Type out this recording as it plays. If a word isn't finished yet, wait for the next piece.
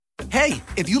Hey,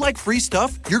 if you like free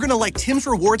stuff, you're going to like Tim's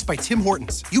Rewards by Tim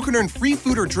Hortons. You can earn free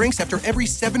food or drinks after every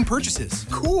 7 purchases.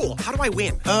 Cool. How do I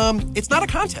win? It's not a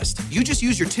contest. You just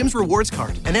use your Tim's Rewards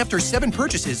card, and after 7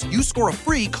 purchases, you score a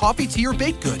free coffee, tea, or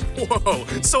baked good. Whoa,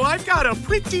 so I've got a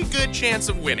pretty good chance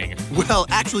of winning. Well,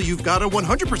 actually, you've got a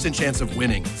 100% chance of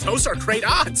winning. Those are great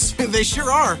odds. They sure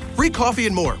are. Free coffee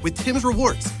and more with Tim's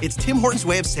Rewards. It's Tim Hortons'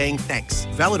 way of saying thanks.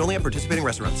 Valid only at participating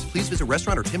restaurants. Please visit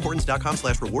restaurant or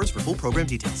timhortons.com/rewards for full program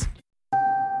details.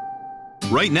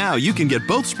 Right now, you can get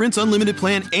both Sprint's unlimited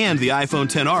plan and the iPhone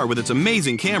XR with its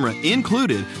amazing camera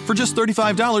included for just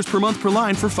 $35 per month per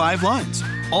line for 5 lines.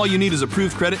 All you need is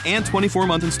approved credit and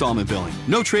 24-month installment billing.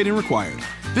 No trade-in required.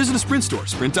 Visit a Sprint store,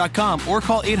 sprint.com, or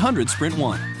call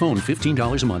 800-SPRINT1. Phone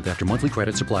 $15 a month after monthly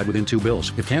credit supplied within 2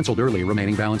 bills. If canceled early,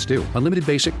 remaining balance due. Unlimited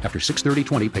basic after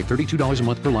 6/30/20, pay $32 a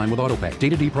month per line with autopay.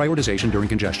 Data deprioritization during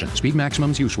congestion. Speed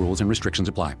maximums, use rules, and restrictions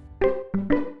apply.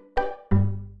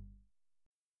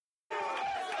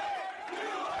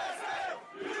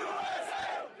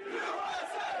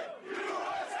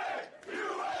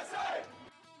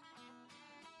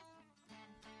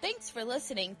 Thanks for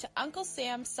listening to Uncle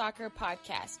Sam's Soccer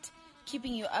Podcast,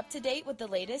 keeping you up to date with the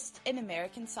latest in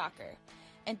American soccer.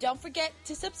 And don't forget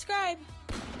to subscribe.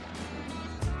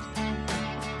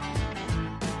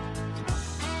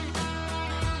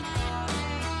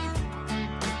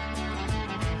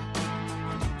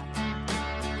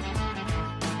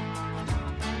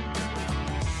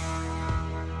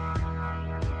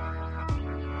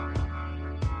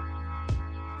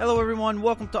 Hello everyone,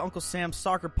 welcome to Uncle Sam's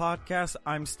Soccer Podcast.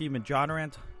 I'm Steven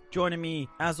Jodorant. Joining me,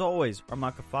 as always, are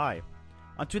Maka Fai.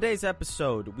 On today's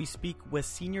episode, we speak with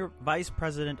Senior Vice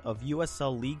President of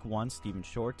USL League One, Stephen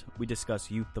Short. We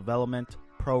discuss youth development,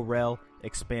 pro-rail,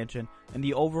 expansion, and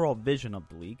the overall vision of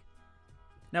the league.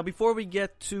 Now, before we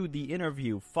get to the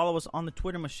interview, follow us on the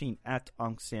Twitter machine at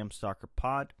Uncle Sam's Soccer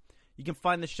Pod. You can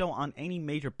find the show on any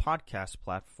major podcast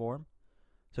platform.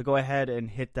 So go ahead and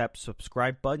hit that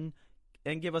subscribe button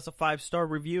and give us a 5-star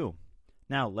review.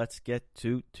 Now, let's get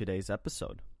to today's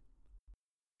episode.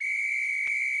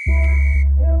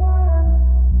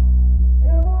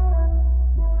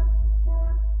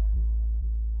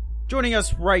 Joining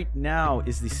us right now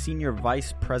is the Senior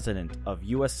Vice President of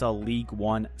USL League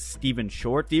One, Stephen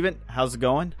Short. Stephen, how's it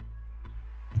going?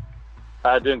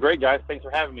 Doing great, guys. Thanks for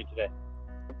having me today.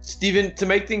 Stephen, to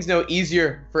make things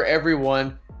easier for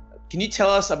everyone, can you tell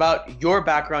us about your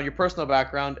background, your personal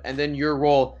background, and then your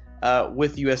role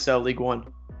with USL League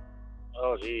One?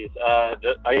 Oh, geez.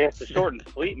 I guess the short and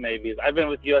sweet maybe is I've been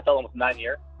with USL almost 9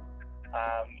 years.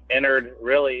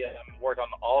 Worked on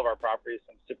all of our properties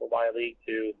from Super Y League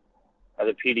to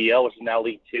the PDL, which is now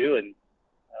League Two, and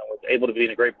was able to be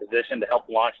in a great position to help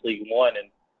launch League One, and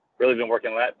really been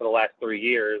working on that for the last 3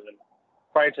 years. And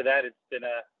prior to that, it's been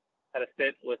had a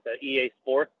stint with EA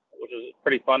Sports, which was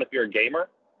pretty fun if you're a gamer.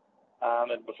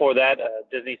 And before that,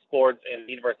 Disney Sports and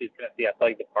the University of Tennessee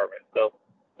Athletic Department. So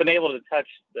been able to touch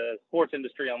the sports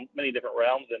industry on many different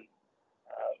realms, and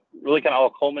really kind of all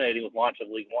culminating with launch of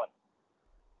League One.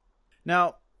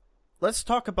 Now, let's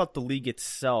talk about the league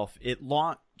itself. It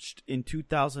launched in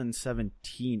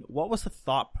 2017. What was the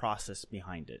thought process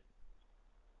behind it?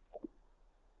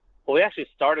 Well, we actually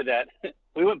started that.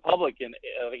 We went public in,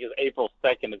 I think it was April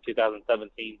 2nd of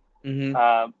 2017.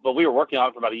 Mm-hmm. But we were working on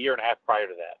it for about a year and a half prior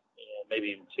to that, maybe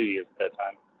even 2 years at that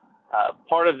time.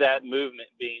 Part of that movement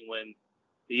being when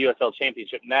the USL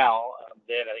Championship now,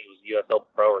 then I think it was USL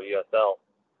Pro or USL,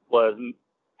 was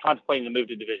contemplating the move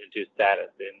to Division II status.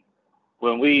 And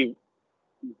when we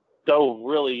dove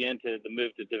really into the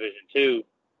move to Division II,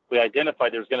 we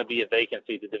identified there was going to be a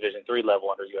vacancy at the Division III level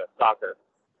under U.S. Soccer.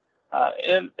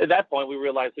 And at that point, we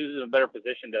realized who's in a better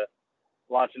position to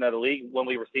launch another league when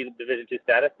we received Division II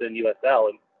status than USL.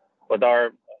 And with our,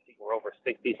 I think we're over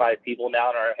 65 people now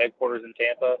in our headquarters in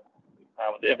Tampa,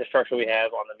 with the infrastructure we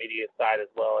have on the media side as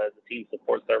well as the team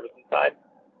support services side,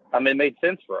 it made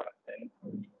sense for us.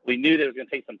 And we knew that it was going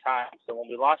to take some time. So when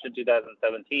we launched in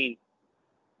 2017,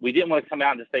 we didn't want to come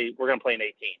out and just say, we're going to play in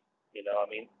 18.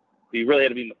 We really had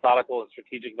to be methodical and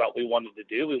strategic about what we wanted to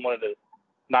do. We wanted to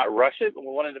not rush it, but we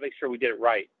wanted to make sure we did it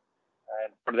right.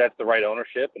 And part of that's the right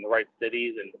ownership and the right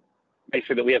cities, and make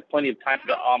sure that we have plenty of time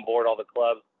to onboard all the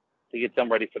clubs to get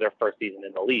them ready for their first season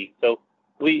in the league. So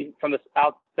we, from the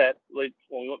outset, when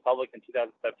we went public in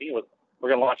 2017, was we're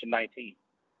going to launch in 19.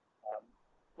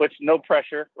 Which no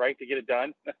pressure, right, to get it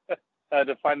done,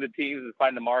 to find the teams and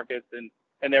find the markets and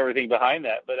everything behind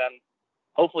that. But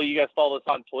hopefully you guys follow us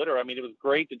on Twitter. It was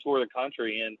great to tour the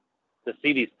country and to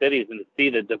see these cities and to see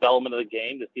the development of the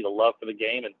game, to see the love for the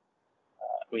game. And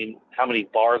I mean, how many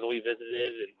bars we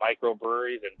visited and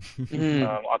microbreweries, and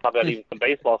on top of that, even some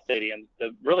baseball stadiums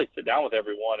to really sit down with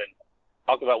everyone and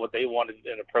talk about what they wanted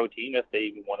in a pro team, if they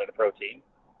even wanted a pro team,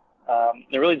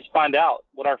 and really just find out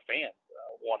what our fans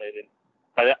wanted, and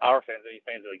by our fans, I mean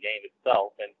fans of the game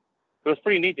itself. And it was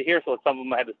pretty neat to hear what some of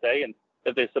them had to say, and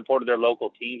if they supported their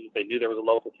local teams, if they knew there was a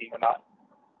local team or not,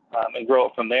 and grow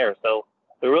it from there. So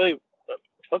we really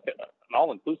took an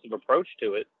all-inclusive approach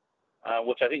to it,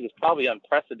 which I think is probably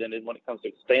unprecedented when it comes to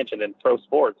expansion in pro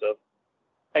sports of,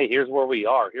 hey, here's where we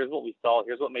are. Here's what we saw.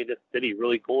 Here's what made this city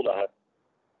really cool to us.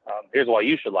 Here's why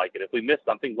you should like it. If we missed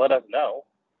something, let us know.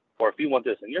 Or if you want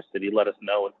this in your city, let us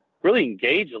know. And really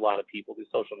engage a lot of people through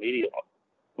social media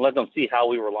and let them see how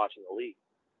we were launching the league.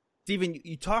 Steven,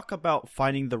 you talk about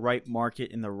finding the right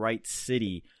market in the right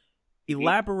city.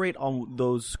 Elaborate on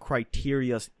those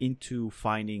criteria into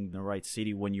finding the right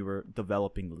city when you were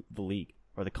developing the league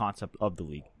or the concept of the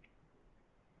league.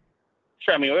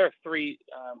 Sure. I mean, there are three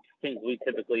things we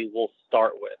typically will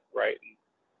start with, right?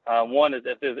 One is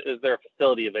is there a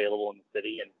facility available in the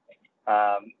city?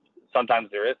 And sometimes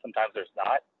there is, sometimes there's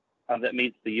not. That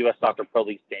meets the U.S. Soccer Pro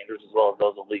League standards as well as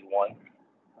those of League One.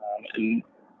 And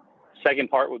second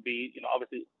part would be,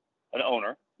 obviously an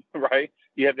owner, right?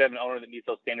 You have to have an owner that meets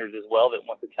those standards as well, that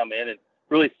wants to come in and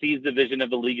really sees the vision of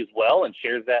the league as well and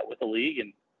shares that with the league.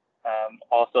 And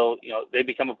also, they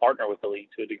become a partner with the league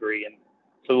to a degree. And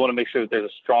so we want to make sure that there's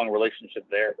a strong relationship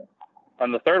there.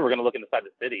 And the third, we're going to look inside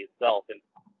the city itself and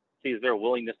see is there a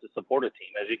willingness to support a team.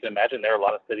 As you can imagine, there are a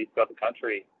lot of cities throughout the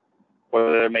country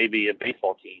where there may be a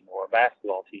baseball team or a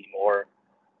basketball team or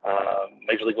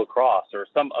Major League Lacrosse or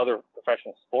some other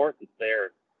professional sport that's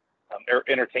there, or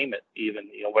entertainment even,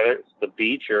 whether it's the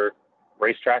beach or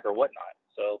racetrack or whatnot.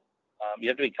 So you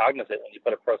have to be cognizant when you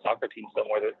put a pro soccer team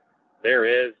somewhere that there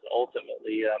is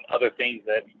ultimately other things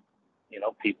that,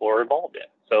 people are involved in.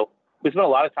 So we spent a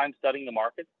lot of time studying the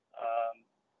market.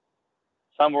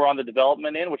 Some were on the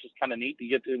development end, which is kind of neat to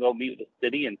get to go meet with the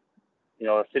city, and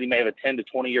a city may have a 10 to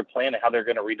 20 year plan of how they're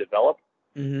going to redevelop.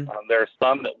 There are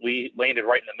some that we landed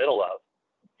right in the middle of,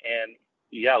 and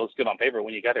yeah, it looks good on paper.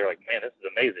 When you got there, like, man, this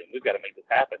is amazing. We've got to make this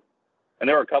happen. And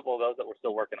there are a couple of those that we're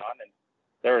still working on, and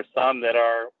there are some that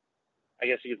are, I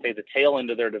guess you could say, the tail end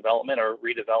of their development or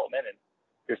redevelopment, and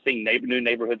you're seeing new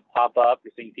neighborhoods pop up.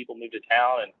 You're seeing people move to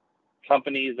town and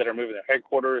companies that are moving their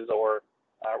headquarters or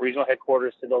regional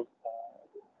headquarters to those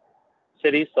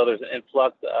cities. So there's an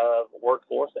influx of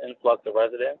workforce, an influx of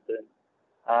residents,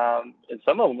 and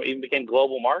some of them even became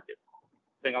global markets,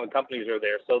 depending on the companies that are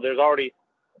there. So there's already,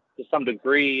 to some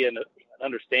degree, an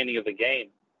understanding of the game,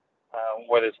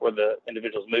 whether it's where the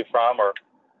individuals move from or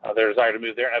their desire to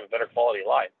move there and have a better quality of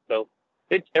life. So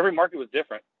every market was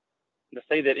different. To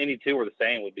say that any two were the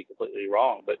same would be completely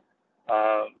wrong, but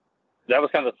that was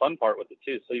kind of the fun part with it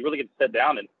too. So you really get to sit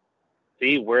down and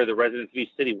see where the residents of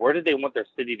each city, where did they want their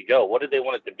city to go? What did they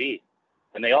want it to be?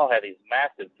 And they all had these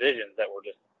massive visions that were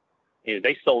just,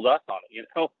 they sold us on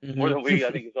it, more than we,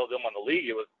 I think, sold them on the league.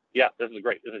 It was, yeah, this is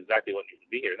great. This is exactly what needs to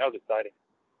be here. And that was exciting.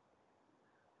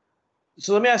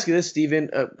 So let me ask you this, Steven.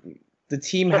 The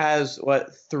team has,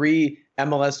 3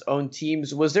 MLS-owned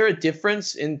teams. Was there a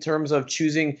difference in terms of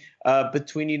choosing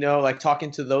between, like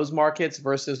talking to those markets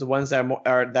versus the ones that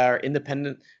are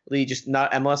independently just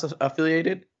not MLS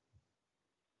affiliated?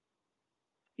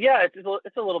 Yeah,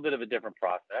 it's a little bit of a different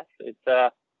process. It's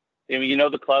the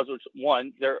clubs, which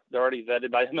one, they're already vetted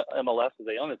by MLS because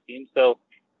they own the team, so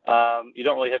you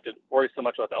don't really have to worry so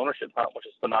much about the ownership front, which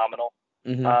is phenomenal.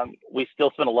 We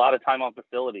still spend a lot of time on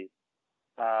facilities.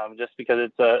 Just because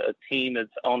it's a team that's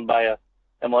owned by a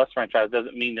MLS franchise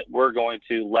doesn't mean that we're going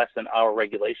to lessen our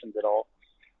regulations at all.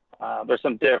 There's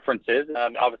some differences.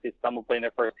 Obviously, some will play in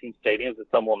their first team stadiums and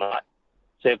some will not.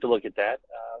 So you have to look at that.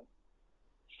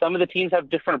 Some of the teams have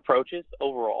different approaches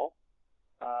overall,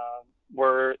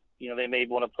 where they may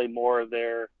want to play more of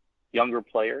their younger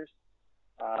players.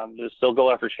 They'll still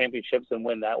go after championships and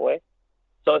win that way.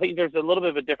 So I think there's a little bit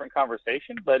of a different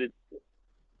conversation, but it's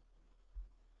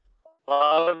a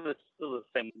lot of it's still the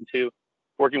same too.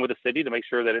 Working with the city to make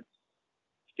sure that it's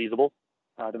feasible,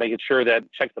 to make it sure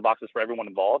that checks the boxes for everyone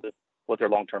involved, is what their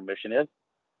long-term mission is.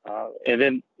 And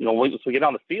then, once we get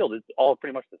on the field, it's all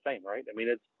pretty much the same, right? I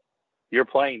mean, you're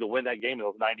playing to win that game in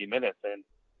those 90 minutes, and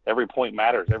every point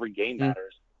matters, every game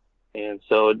matters. And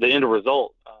so the end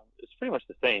result is pretty much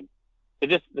the same.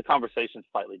 The conversation is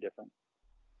slightly different.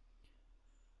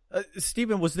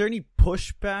 Steven, was there any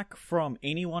pushback from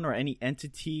anyone or any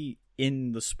entity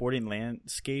in the sporting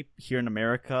landscape here in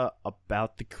America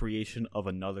about the creation of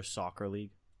another soccer league?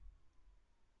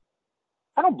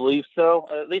 I don't believe so.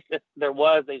 At least if there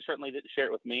was, they certainly didn't share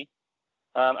it with me.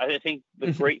 I think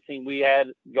the great thing we had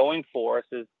going for us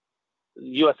is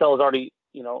USL is already,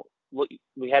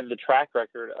 we had the track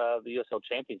record of the USL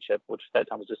Championship, which at that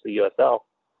time was just the USL,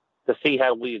 to see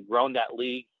how we had grown that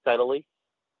league steadily.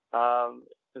 At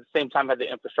the same time, had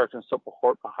the infrastructure and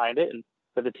support behind it, and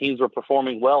that the teams were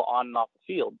performing well on and off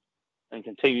the field and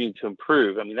continuing to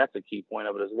improve. I mean, that's a key point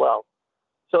of it as well.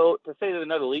 So to say that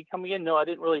another league coming in, no, I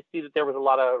didn't really see that there was a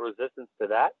lot of resistance to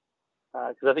that,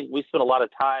 because I think we spent a lot of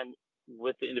time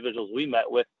with the individuals we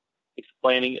met with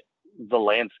explaining the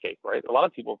landscape, right? A lot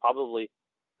of people probably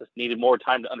just needed more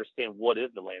time to understand what is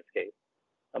the landscape,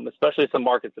 especially some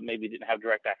markets that maybe didn't have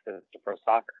direct access to pro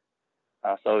soccer.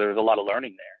 So there was a lot of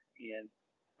learning there. And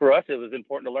for us, it was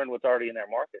important to learn what's already in their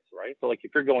markets, right? So like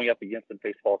if you're going up against a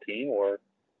baseball team or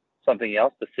something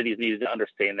else, the cities needed to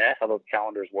understand that, how those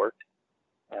calendars worked.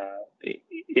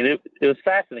 It was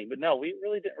fascinating, but no, we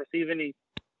really didn't receive any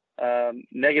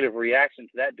negative reaction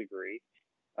to that degree.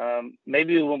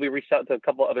 Maybe when we reached out to a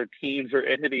couple other teams or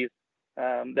entities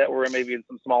that were maybe in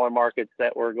some smaller markets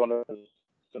that were going to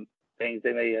some things,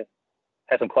 they may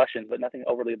have some questions, but nothing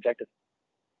overly objective.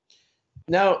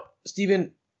 Now,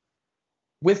 Stephen,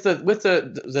 with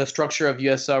the structure of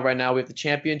USL right now, we have the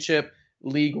Championship,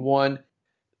 League One,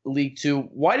 League Two.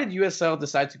 Why did USL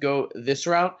decide to go this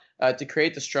route to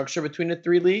create the structure between the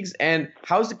three leagues? And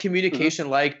how's the communication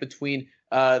like between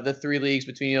the three leagues,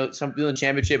 between some people in the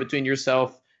Championship, between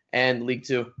yourself and League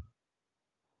Two?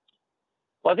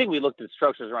 Well, I think we looked at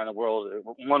structures around the world.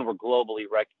 One were globally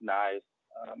recognized,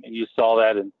 and you saw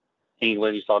that in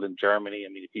England, you saw it in Germany.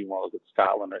 I mean, if you want to look at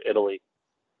Scotland or Italy,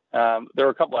 there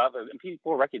were a couple out there, and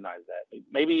people recognize that.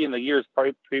 Maybe in the years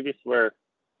previous where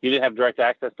you didn't have direct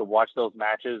access to watch those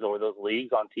matches or those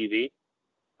leagues on TV,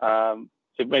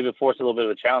 it maybe forced a little bit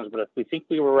of a challenge. But we think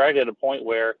we were right at a point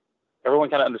where everyone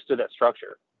kind of understood that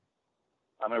structure.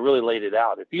 It really laid it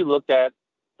out. If you looked at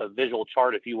a visual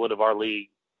chart, if you would, of our league,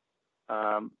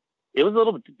 it was a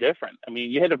little bit different. I mean,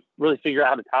 you had to really figure out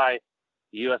how to tie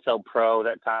USL Pro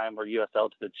that time or USL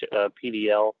to the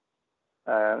PDL,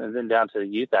 and then down to the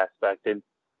youth aspect. And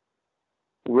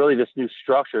really this new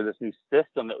structure, this new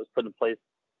system that was put in place,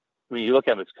 I mean, you look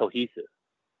at it, it's cohesive.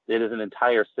 It is an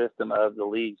entire system of the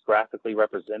leagues graphically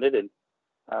represented, and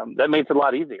that makes it a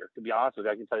lot easier, to be honest with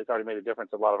you. I can tell you it's already made a difference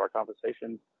in a lot of our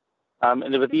conversations.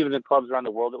 And with even the clubs around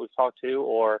the world that we've talked to,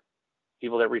 or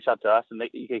people that reach out to us, and they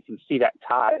can see that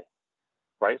tie,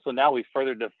 right? So now we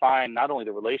further define not only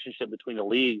the relationship between the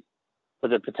leagues,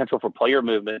 but the potential for player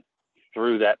movement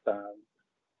through that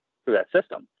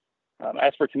system.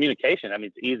 As for communication, I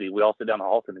mean, it's easy. We all sit down the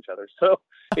hall from each other, so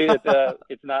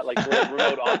it's not like we're in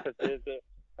remote offices.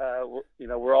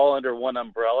 We're all under one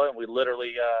umbrella, and we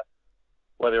literally,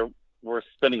 whether we're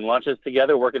spending lunches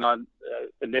together, working on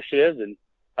initiatives, and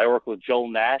I work with Joel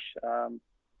Nash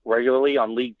regularly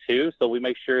on League Two, so we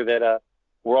make sure that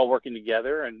we're all working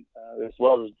together, and as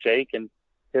well as Jake and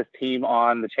his team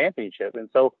on the championship. And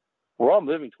so we're all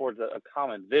moving towards a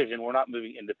common vision. We're not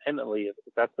moving independently, if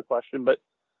that's the question. But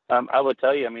I would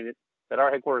tell you, I mean, at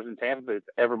our headquarters in Tampa, it's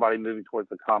everybody moving towards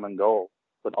the common goal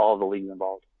with all the leagues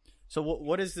involved. So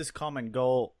what is this common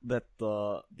goal that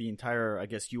the entire, I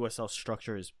guess, USL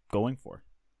structure is going for?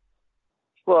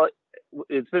 Well,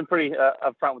 it's been pretty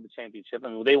upfront with the championship. I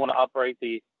mean, we want to operate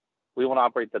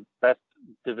the best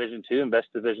Division II and best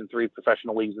Division III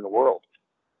professional leagues in the world.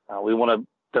 We want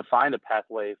to define a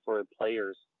pathway for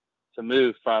players to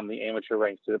move from the amateur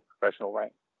ranks to the professional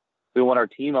ranks. We want our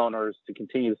team owners to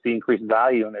continue to see increased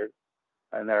value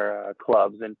in their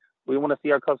clubs, and we want to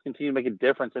see our clubs continue to make a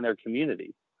difference in their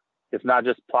community. It's not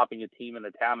just plopping a team in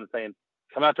the town and saying,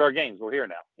 "Come out to our games. We're here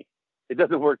now." It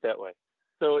doesn't work that way.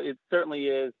 So it certainly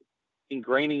is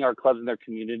ingraining our clubs in their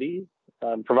communities,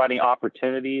 providing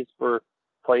opportunities for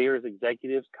players,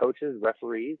 executives, coaches,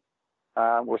 referees.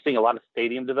 We're seeing a lot of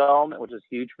stadium development, which is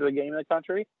huge for the game in the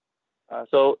country.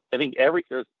 So I think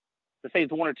to say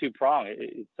it's one or two prong,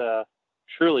 it's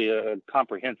truly a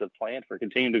comprehensive plan for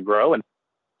continuing to grow and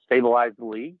stabilize the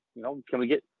league. Can we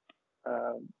get?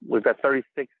 We've got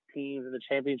 36 teams in the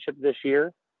championship this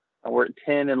year. We're at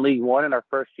 10 in League One in our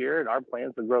first year, and our plan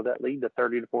is to grow that league to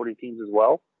 30 to 40 teams as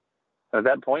well. At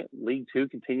that point, League Two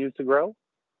continues to grow.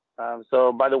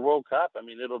 So by the World Cup, I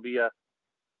mean, it'll be a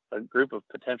group of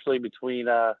potentially between,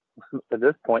 at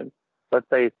this point, let's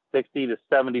say 60 to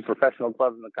 70 professional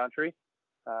clubs in the country,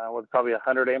 with probably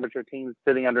 100 amateur teams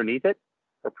sitting underneath it,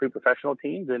 or pre-professional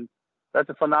teams. And that's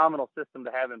a phenomenal system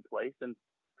to have in place and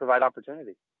provide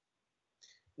opportunity.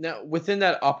 Now, within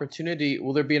that opportunity,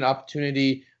 will there be an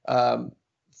opportunity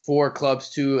for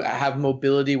clubs to have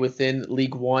mobility within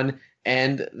League One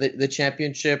and the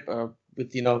championship?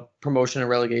 with promotion and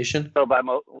relegation? So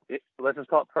let's just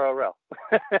call it Pro Rel.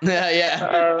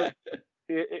 Yeah.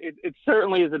 It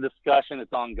certainly is a discussion.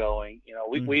 It's ongoing.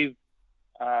 We've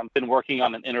been working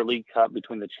on an interleague cup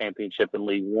between the championship and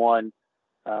League One.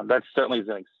 That certainly is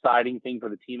an exciting thing for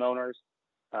the team owners.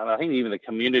 I think even the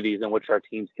communities in which our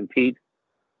teams compete.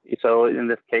 So in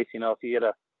this case, if you get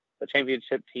a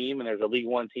championship team and there's a League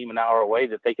One team an hour away,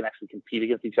 that they can actually compete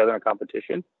against each other in a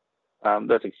competition.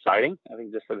 That's exciting, I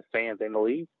think, just for the fans and the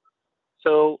league.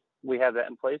 So we have that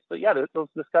in place. But yeah, those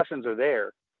discussions are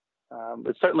there.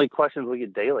 It's certainly questions we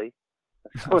get daily.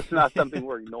 So it's not something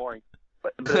we're ignoring.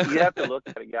 But you have to look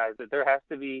at it, guys, that there has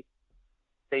to be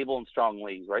stable and strong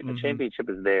leagues, right? Mm-hmm. The championship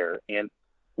is there, and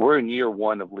we're in year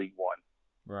one of League One.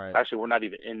 Right. Actually, we're not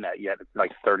even in that yet. It's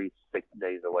like 36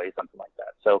 days away, something like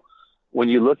that. So when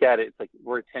you look at it, it's like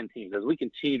we're 10 teams. As we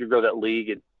continue to grow that league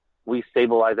and we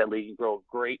stabilize that league and grow a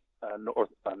great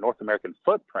North American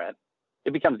footprint,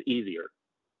 it becomes easier,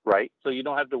 right? So you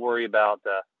don't have to worry about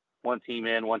one team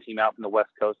in, one team out from the West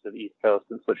Coast to the East Coast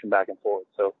and switching back and forth.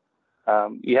 So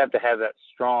you have to have that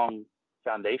strong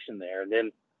foundation there. And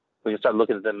then we can start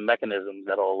looking at the mechanisms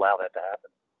that will allow that to happen.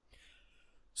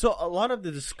 So a lot of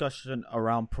the discussion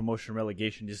around promotion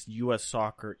relegation, just U.S.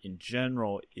 soccer in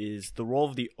general, is the role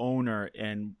of the owner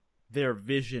and their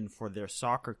vision for their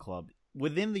soccer club.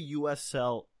 Within the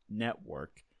USL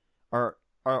network, are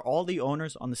all the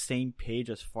owners on the same page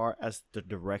as far as the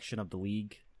direction of the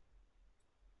league?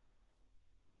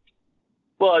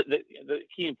 Well, the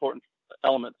key important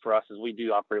element for us is we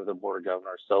do operate with a board of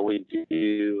governors. So we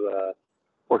do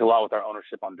work a lot with our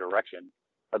ownership on direction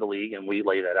of the league, and we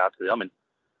lay that out to them. And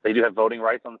they do have voting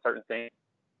rights on certain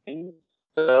things.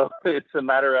 So it's a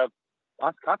matter of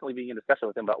us constantly being in discussion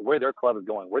with them about where their club is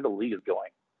going, where the league is going.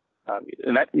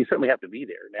 And that you certainly have to be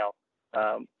there. Now,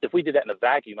 if we did that in a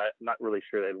vacuum, I'm not really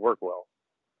sure they'd work well.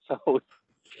 So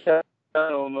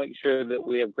make sure that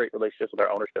we have great relationships with our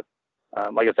ownership.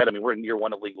 Like I said, we're in year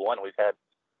one of League One. We've had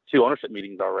 2 ownership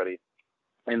meetings already.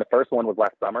 And the first one was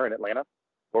last summer in Atlanta,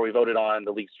 where we voted on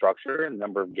the league structure and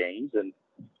number of games and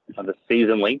the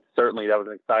season length. Certainly that was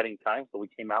an exciting time. So we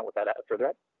came out with that after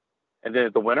that. And then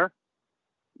at the winter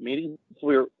meeting,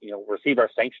 we received our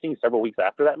sanctioning several weeks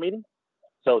after that meeting.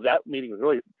 So that meeting was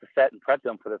really to set and prep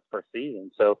them for this first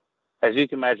season. So as you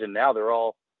can imagine now, they're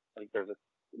all, I think there's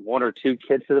 1 or 2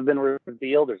 kids that have been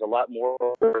revealed. There's a lot more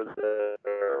that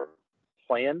are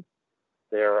planned.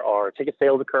 There are ticket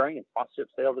sales occurring and sponsorship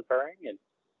sales occurring. And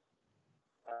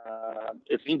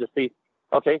it's neat to see,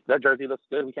 okay, that jersey looks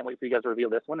good. We can't wait for you guys to reveal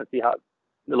this one and see how it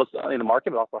looks in the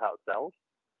market, but also how it sells.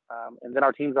 And then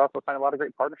our teams also find a lot of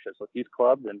great partnerships with youth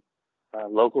clubs and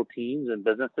local teams and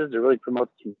businesses to really promote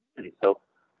the community. So,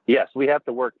 yes, we have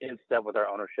to work in step with our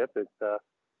ownership. It's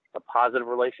a positive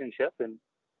relationship, and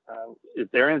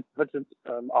their input is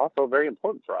also very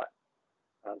important for us.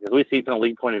 Because we see from a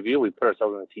league point of view, we put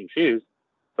ourselves in the team's shoes,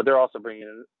 but they're also bringing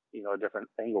in, a different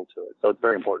angle to it. So it's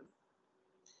very important.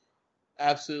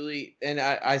 Absolutely, and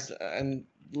and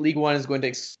League One is going to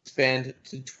expand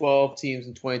to 12 teams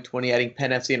in 2020, adding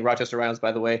Penn FC and Rochester Rhinos.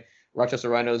 By the way, Rochester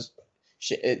Rhinos,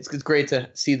 it's great to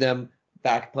see them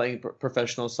back playing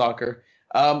professional soccer.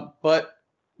 But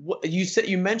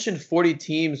you mentioned 40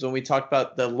 teams when we talked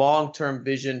about the long-term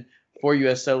vision for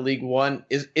USL League One.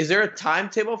 Is there a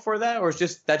timetable for that, or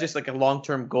is that just like a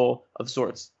long-term goal of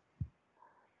sorts?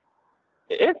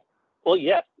 Well,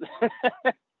 yes,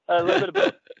 a little bit of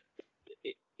both.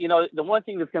 The one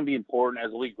thing that's going to be important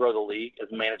as we grow the league is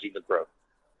managing the growth.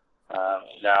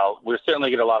 Now, we're certainly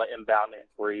getting a lot of inbound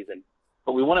inquiries,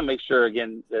 but we want to make sure,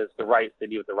 again, that it's the right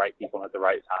city with the right people and at the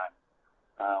right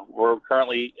time. We're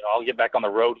currently, I'll get back on the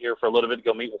road here for a little bit to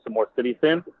go meet with some more cities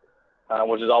soon,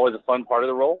 which is always a fun part of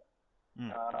the role,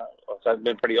 which I've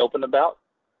been pretty open about.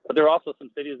 But there are also some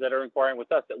cities that are inquiring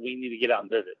with us that we need to get out and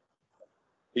visit.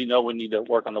 We need to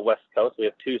work on the West Coast. We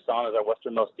have Tucson as our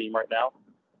westernmost team right now.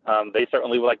 They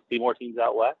certainly would like to see more teams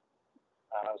out west.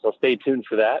 So stay tuned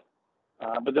for that.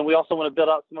 But then we also want to build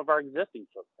out some of our existing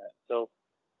footprint. So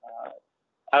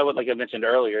like I mentioned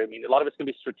earlier, a lot of it's going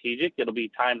to be strategic. It'll be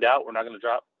timed out. We're not going to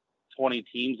drop 20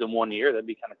 teams in 1 year. That'd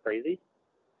be kind of crazy.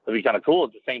 It'd be kind of cool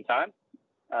at the same time.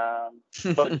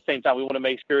 But at the same time, we want to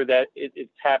make sure that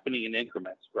it's happening in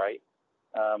increments, right?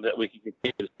 That we can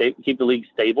continue to keep the league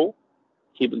stable,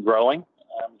 keep it growing,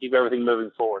 keep everything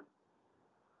moving forward.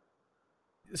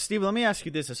 Steve, let me ask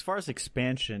you this. As far as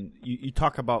expansion, you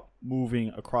talk about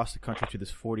moving across the country to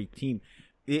this 40 team.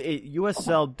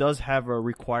 USL does have a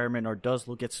requirement or does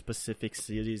look at specific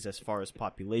cities as far as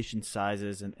population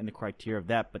sizes and the criteria of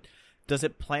that. But does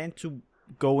it plan to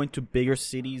go into bigger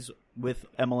cities with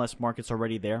MLS markets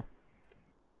already there?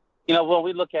 When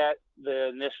we look at the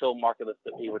initial market list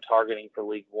that we were targeting for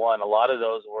League One, a lot of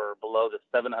those were below the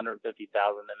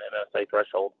 750,000 in the MSA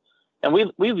threshold. And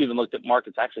we've even looked at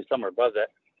markets, actually some are above that.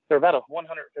 They're about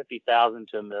 150,000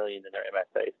 to $1 million in their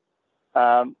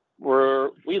MSAs.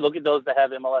 We look at those that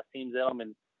have MLS teams in them,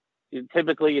 and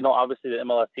typically, obviously the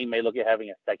MLS team may look at having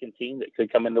a second team that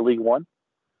could come into League One.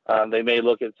 They may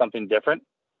look at something different.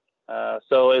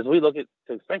 So as we look at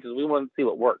expenses, we want to see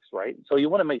what works, right? So you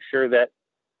want to make sure that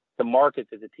the market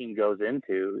that the team goes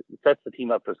into sets the team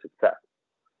up for success.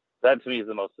 That to me is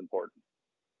the most important.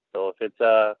 So if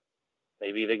it's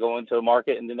maybe they go into a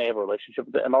market and then they have a relationship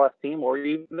with the MLS team or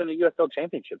even a USL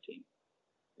championship team,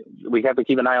 we have to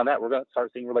keep an eye on that. We're going to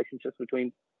start seeing relationships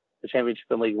between the championship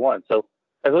and League One. So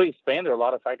as we expand, there are a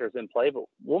lot of factors in play, but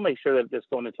we'll make sure that this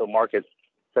going into a market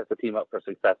sets the team up for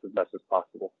success as best as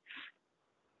possible.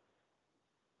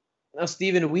 Now,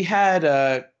 Steven, we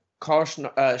had Carl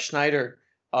Schneider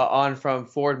on from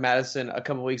Forward Madison a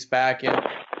couple weeks back,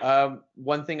 and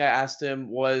one thing I asked him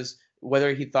was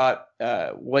whether he thought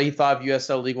what he thought of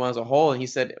USL League One as a whole, and he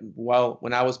said, "Well,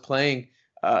 when I was playing,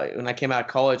 when I came out of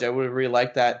college, I would have really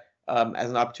liked that as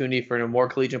an opportunity for more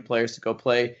collegiate players to go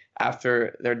play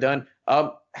after they're done."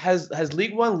 Has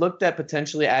League One looked at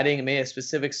potentially adding maybe a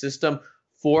specific system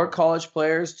for college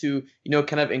players to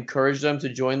kind of encourage them to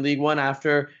join League One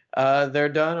after they're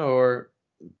done, or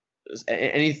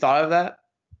any thought of that?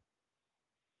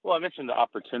 Well, I mentioned the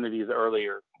opportunities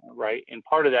earlier, right? And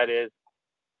part of that is,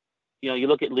 you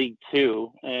look at League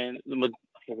Two, and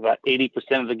about 80%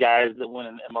 of the guys that went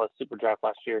in the MLS Super Draft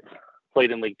last year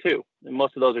played in League Two, and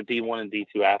most of those are D1 and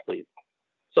D2 athletes.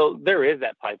 So there is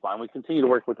that pipeline. We continue to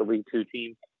work with the League Two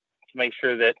team to make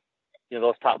sure that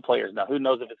those top players. Now, who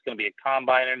knows if it's going to be a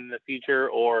combine in the future,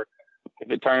 or if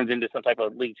it turns into some type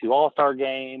of League Two All-Star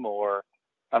game, or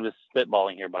I'm just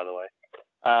spitballing here, by the way.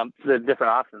 The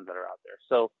different options that are out there.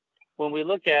 So when we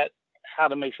look at how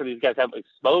to make sure these guys have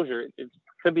exposure, it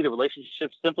could be the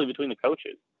relationship simply between the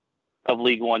coaches of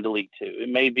League One to League Two. It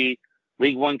may be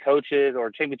League One coaches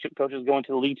or championship coaches going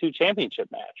to the League Two championship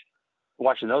match,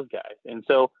 watching those guys. And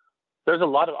so there's a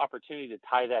lot of opportunity to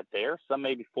tie that there. Some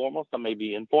may be formal, some may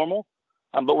be informal.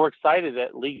 But we're excited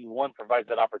that League One provides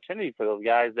that opportunity for those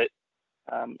guys that,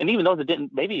 and even those that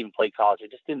didn't maybe even play college, they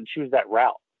just didn't choose that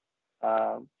route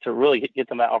to really get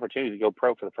them that opportunity to go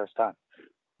pro for the first time.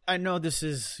 I know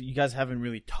you guys haven't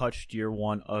really touched year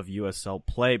one of USL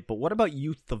play, but what about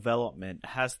youth development?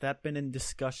 Has that been in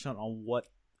discussion on what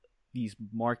these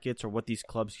markets or what these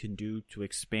clubs can do to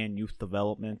expand youth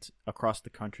development across the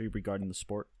country regarding the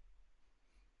sport?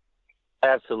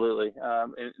 Absolutely.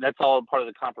 And that's all part of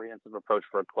the comprehensive approach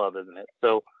for a club, isn't it?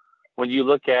 So when you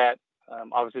look at,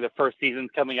 obviously the first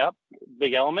season's coming up,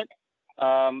 big element.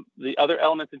 The other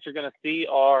elements that you're going to see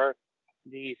are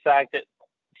the fact that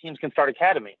teams can start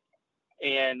academies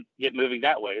and get moving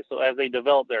that way. So as they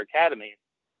develop their academies,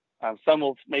 some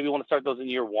will maybe want to start those in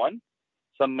year one.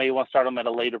 Some may want to start them at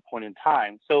a later point in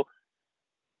time. So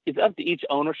it's up to each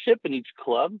ownership and each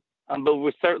club. But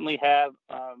we certainly have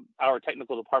our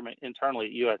technical department internally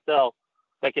at USL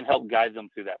that can help guide them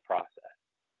through that process.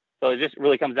 So it just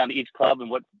really comes down to each club and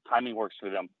what timing works for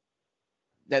them.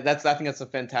 I think that's a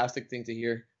fantastic thing to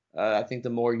hear. I think the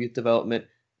more youth development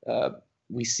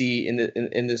we see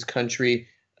in this country,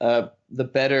 the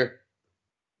better.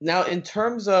 Now, in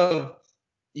terms of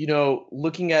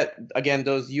looking at again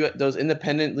those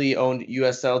independently owned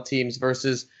USL teams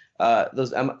versus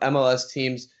those MLS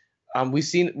teams. We've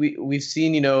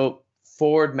seen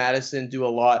Forward Madison do a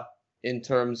lot in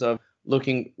terms of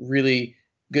looking really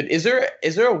good. Is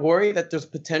there a worry that there's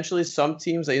potentially some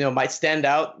teams that might stand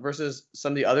out versus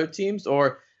some of the other teams,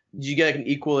 or do you get an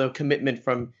equal commitment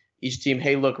from each team?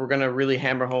 Hey, look, we're going to really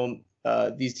hammer home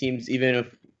these teams, even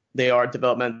if they are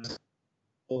developmental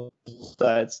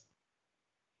sides.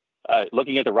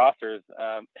 Looking at the rosters,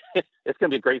 it's going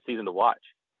to be a great season to watch.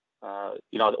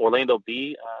 The Orlando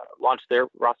B launched their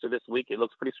roster this week. It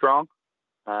looks pretty strong.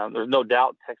 There's no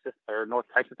doubt North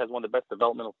Texas has one of the best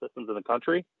developmental systems in the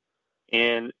country.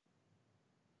 And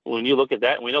when you look at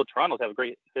that, and we know Toronto's have a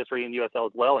great history in USL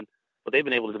as well, but they've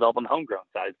been able to develop on the homegrown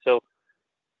side. So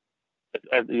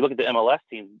as you look at the MLS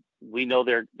team, we know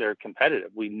they're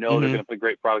competitive. We know they're going to put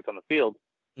great products on the field.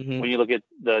 When you look at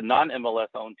the non-MLS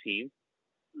owned teams,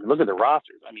 look at the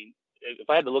rosters. I mean, if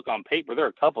I had to look on paper, there are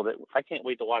a couple that I can't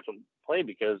wait to watch them play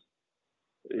because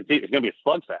it's going to be a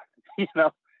slugfest.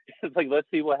 It's like, let's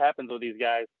see what happens with these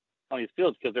guys on these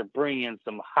fields because they're bringing in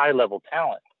some high-level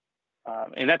talent.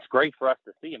 And that's great for us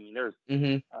to see. I mean, there's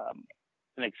an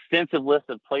extensive list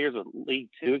of players with League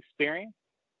Two experience.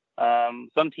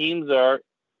 Some teams are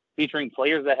featuring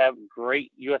players that have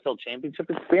great USL championship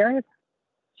experience.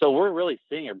 So we're really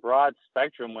seeing a broad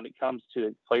spectrum when it comes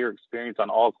to player experience on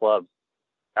all clubs.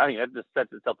 I think that just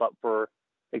sets itself up for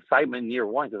excitement in year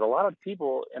one, because a lot of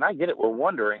people, and I get it, we're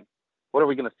wondering, what are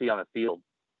we going to see on the field?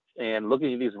 And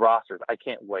looking at these rosters, I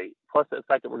can't wait. Plus the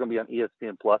fact that we're going to be on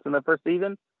ESPN Plus in the first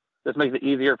season, this makes it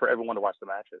easier for everyone to watch the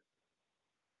matches.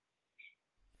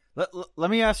 Let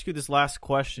me ask you this last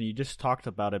question. You just talked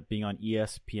about it being on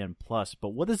ESPN Plus, but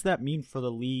what does that mean for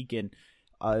the league and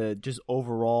just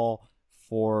overall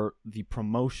for the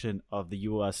promotion of the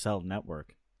USL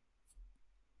network?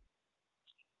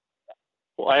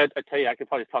 Well, I tell you, I could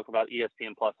probably talk about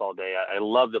ESPN Plus all day. I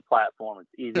love the platform. It's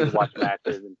easy to watch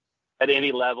matches and at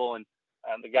any level. And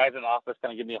the guys in the office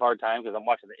kind of give me a hard time because I'm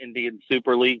watching the Indian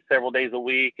Super League several days a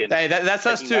week. And hey, that's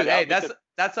us too. Hey,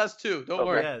 that's us too. Don't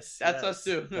worry. That's us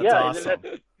too. That's awesome.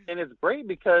 And it's great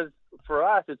because for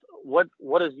us, it's what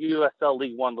does USL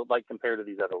League One look like compared to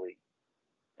these other leagues?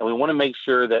 And we want to make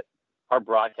sure that our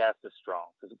broadcast is strong,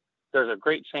 because there's a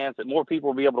great chance that more people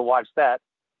will be able to watch that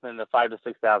than the 5,000 to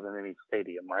 6,000 in each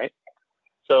stadium, right?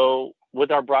 So with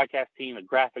our broadcast team, the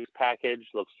graphics package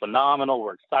looks phenomenal.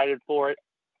 We're excited for it.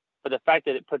 But the fact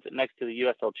that it puts it next to the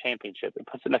USL Championship, it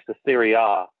puts it next to Serie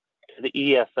A, to the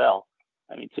ESL,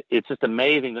 I mean, it's just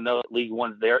amazing to know that League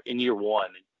One's there in year one.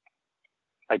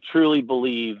 I truly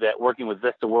believe that working with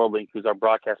Vista World Link, who's our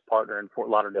broadcast partner in Fort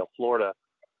Lauderdale, Florida,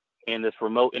 and this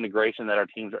remote integration that our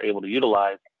teams are able to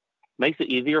utilize, makes it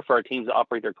easier for our teams to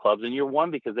operate their clubs in year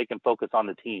one, because they can focus on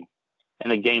the team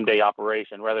and the game day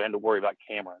operation rather than to worry about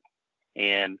cameras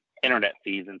and internet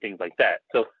feeds and things like that.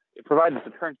 So it provides us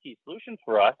a turnkey solution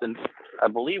for us. And I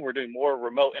believe we're doing more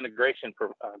remote integration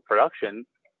for production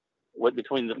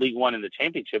between the League One and the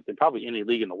Championship than probably any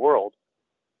league in the world.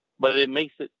 But it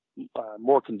makes it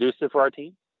more conducive for our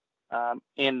team.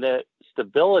 And the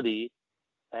stability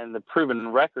and the proven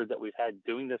record that we've had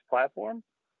doing this platform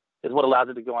is what allows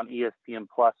it to go on ESPN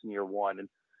Plus in year one. And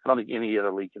I don't think any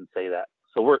other league can say that.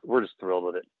 So we're just thrilled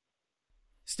with it.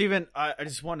 Steven, I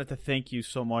just wanted to thank you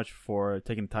so much for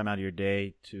taking time out of your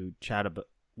day to chat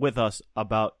with us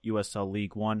about USL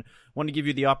League One. I want to give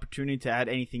you the opportunity to add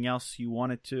anything else you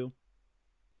wanted to.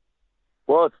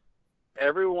 Well, if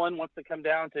everyone wants to come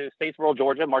down to Statesboro,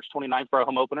 Georgia, March 29th for our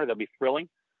home opener, that'll be thrilling.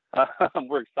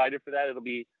 We're excited for that. It'll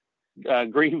be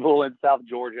Greenville in South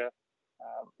Georgia.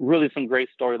 Really some great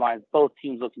storylines. Both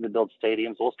teams looking to build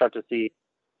stadiums. We'll start to see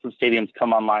some stadiums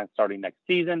come online starting next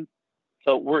season.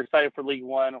 So we're excited for League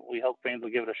One. We hope fans will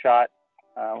give it a shot.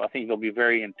 I think they'll be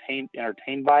very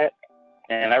entertained by it.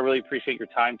 And I really appreciate your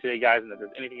time today, guys. And if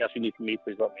there's anything else you need from me,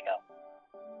 please let me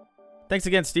know. Thanks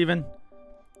again, Steven.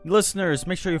 Listeners,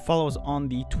 make sure you follow us on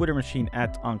the Twitter machine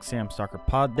at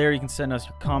UncSamSoccerPod. There you can send us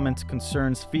your comments,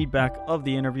 concerns, feedback of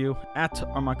the interview at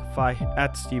Armakafai,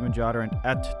 at Steven Jotter, and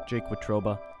at Jake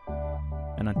Watroba.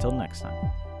 And until next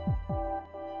time.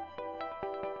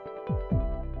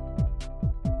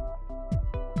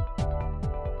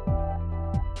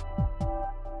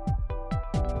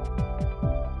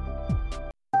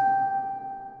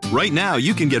 Right now,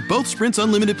 you can get both Sprint's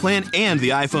unlimited plan and the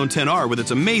iPhone XR with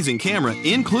its amazing camera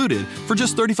included for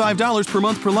just $35 per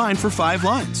month per line for 5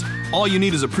 lines. All you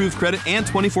need is approved credit and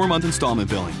 24-month installment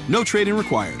billing. No trade-in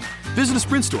required. Visit a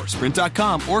Sprint store,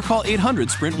 sprint.com, or call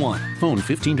 800-SPRINT-1. Phone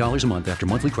 $15 a month after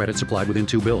monthly credit supplied within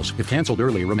 2 bills. If canceled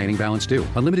early, remaining balance due.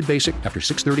 Unlimited basic after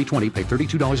 6/30/20, pay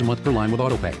 $32 a month per line with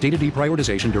autopay. Data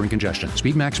deprioritization during congestion.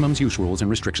 Speed maximums, use rules,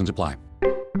 and restrictions apply.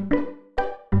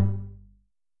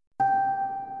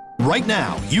 Right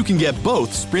now, you can get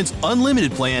both Sprint's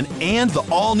unlimited plan and the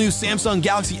all-new Samsung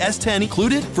Galaxy S10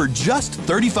 included for just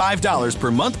 $35 per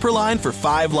month per line for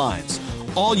 5 lines.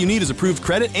 All you need is approved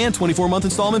credit and 24-month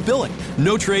installment billing.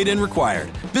 No trade-in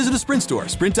required. Visit a Sprint store,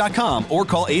 sprint.com, or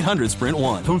call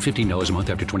 800-SPRINT-1. Phone $15 a month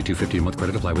after $22.50 a month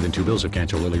credit apply within 2 bills. If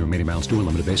canceled early, remaining balance due.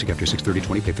 Unlimited basic after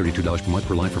 6/30/20, pay $32 per month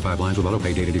per line for 5 lines with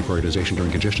autopay. Data deprioritization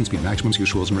during congestion. Speed maximums,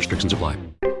 use rules, and restrictions apply.